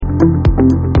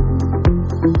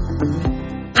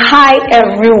Hi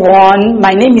everyone,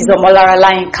 my name is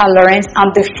Omolarala Yinka Lawrence.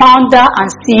 I'm the founder and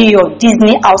CEO of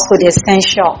Disney Household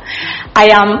Essential.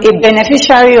 I am a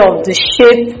beneficiary of the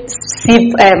SHAPE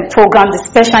program, the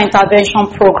Special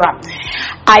Intervention Program.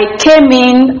 I came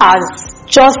in as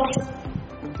just,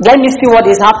 let me see what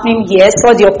is happening here,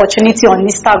 saw the opportunity on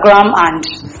Instagram and,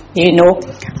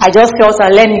 I just felt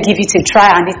that let me give it a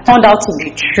try and it turned out to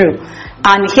be true.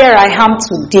 And here I am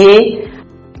today.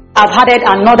 I've added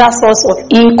another source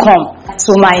of income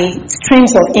to my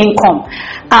streams of income.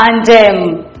 And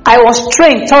I was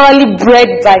trained, thoroughly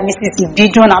bred by Mrs.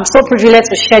 Ibidun. I'm so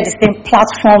privileged to share the same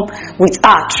platform with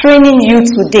her, training you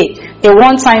today, a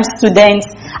one-time student,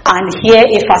 and here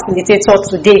a facilitator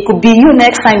today. It could be you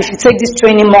next time if you take this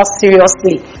training more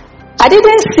seriously. I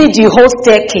didn't see the whole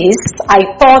staircase. I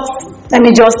thought, let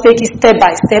me just take it step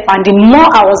by step. And the more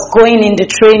I was going in the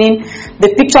training, the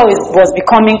picture was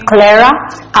becoming clearer.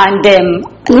 And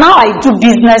now I do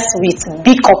business with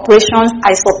big corporations.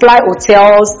 I supply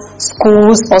hotels,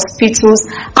 schools, hospitals.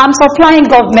 I'm supplying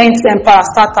governments and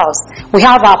parastatals. We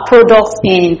have our products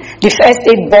in the first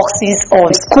aid boxes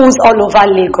of schools all over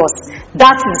Lagos.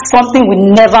 That is something we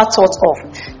never thought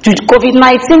of.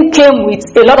 COVID-19 came with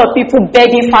a lot of people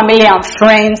begging family and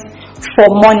friends for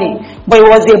money, but it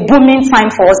was a booming time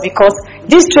for us because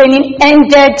this training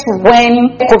ended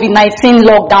when COVID-19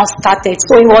 lockdown started.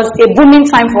 So it was a booming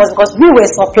time for us because we were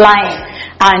supplying,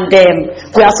 and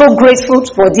we are so grateful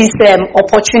for this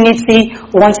opportunity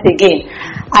once again.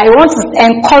 I want to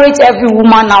encourage every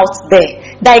woman out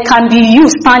there that it can be you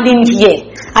standing here.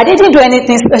 I didn't do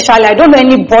anything special. I don't know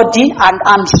anybody, and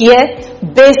I'm here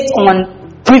based on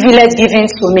privilege given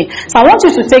to me. So I want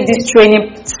you to take this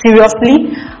training seriously.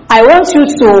 I want you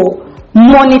to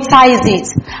monetize it,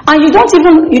 and you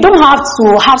don't have to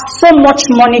have so much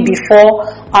money before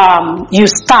you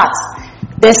start.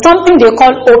 There's something they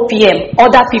call OPM,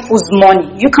 other people's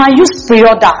money. You can use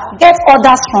pre-order, get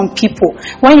orders from people.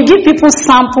 When you give people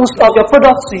samples of your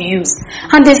products to use,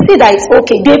 and they see that it's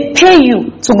okay, they pay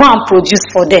you to go and produce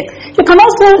for them. You can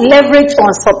also leverage on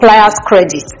suppliers'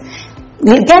 credit.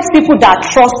 Get people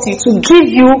that trust you to give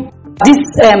you these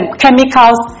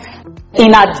chemicals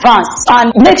in advance,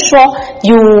 and make sure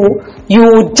you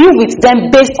deal with them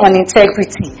based on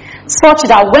integrity, such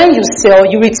that when you sell,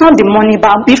 you return the money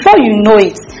back. Before you know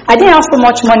it, I didn't have so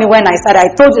much money when I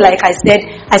started. I told you, like I said,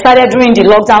 I started during the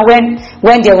lockdown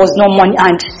when there was no money,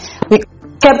 and we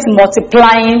kept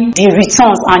multiplying the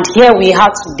returns, and here we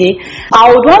are today. I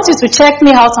would want you to check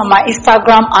me out on my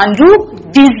Instagram and do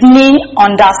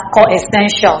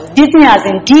Disney_essentials. Disney as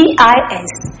in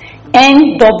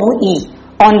DISNEE_essentials.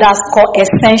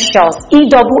 ESSENCIALS.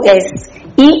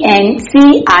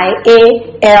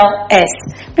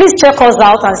 Please check us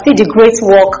out and see the great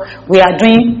work we are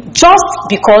doing just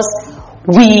because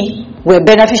we were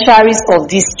beneficiaries of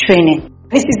this training.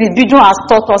 Mrs. Ibidun has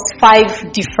taught us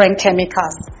 5 different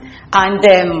chemicals, and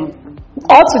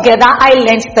altogether I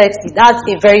learned 30. That's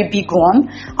a very big one.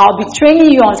 I'll be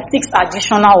training you on 6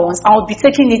 additional ones. I'll be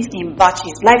taking it in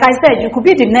batches. Like I said, you could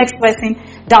be the next person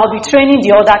that will be training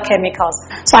the other chemicals.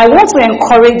 So I want to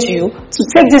encourage you to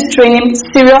take this training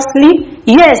seriously.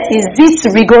 Yes, is it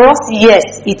rigorous? Yes,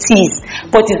 it is.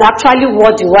 But it's actually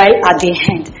worth the while at the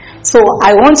end. So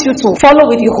I want you to follow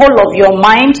with the whole of your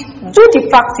mind. Do the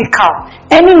practical.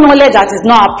 Any knowledge that is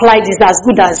not applied is as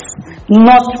good as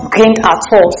not gained at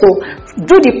all. So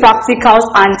do the practicals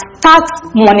and start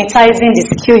monetizing the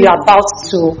skill you're about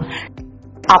to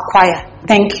acquire.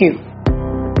 Thank you.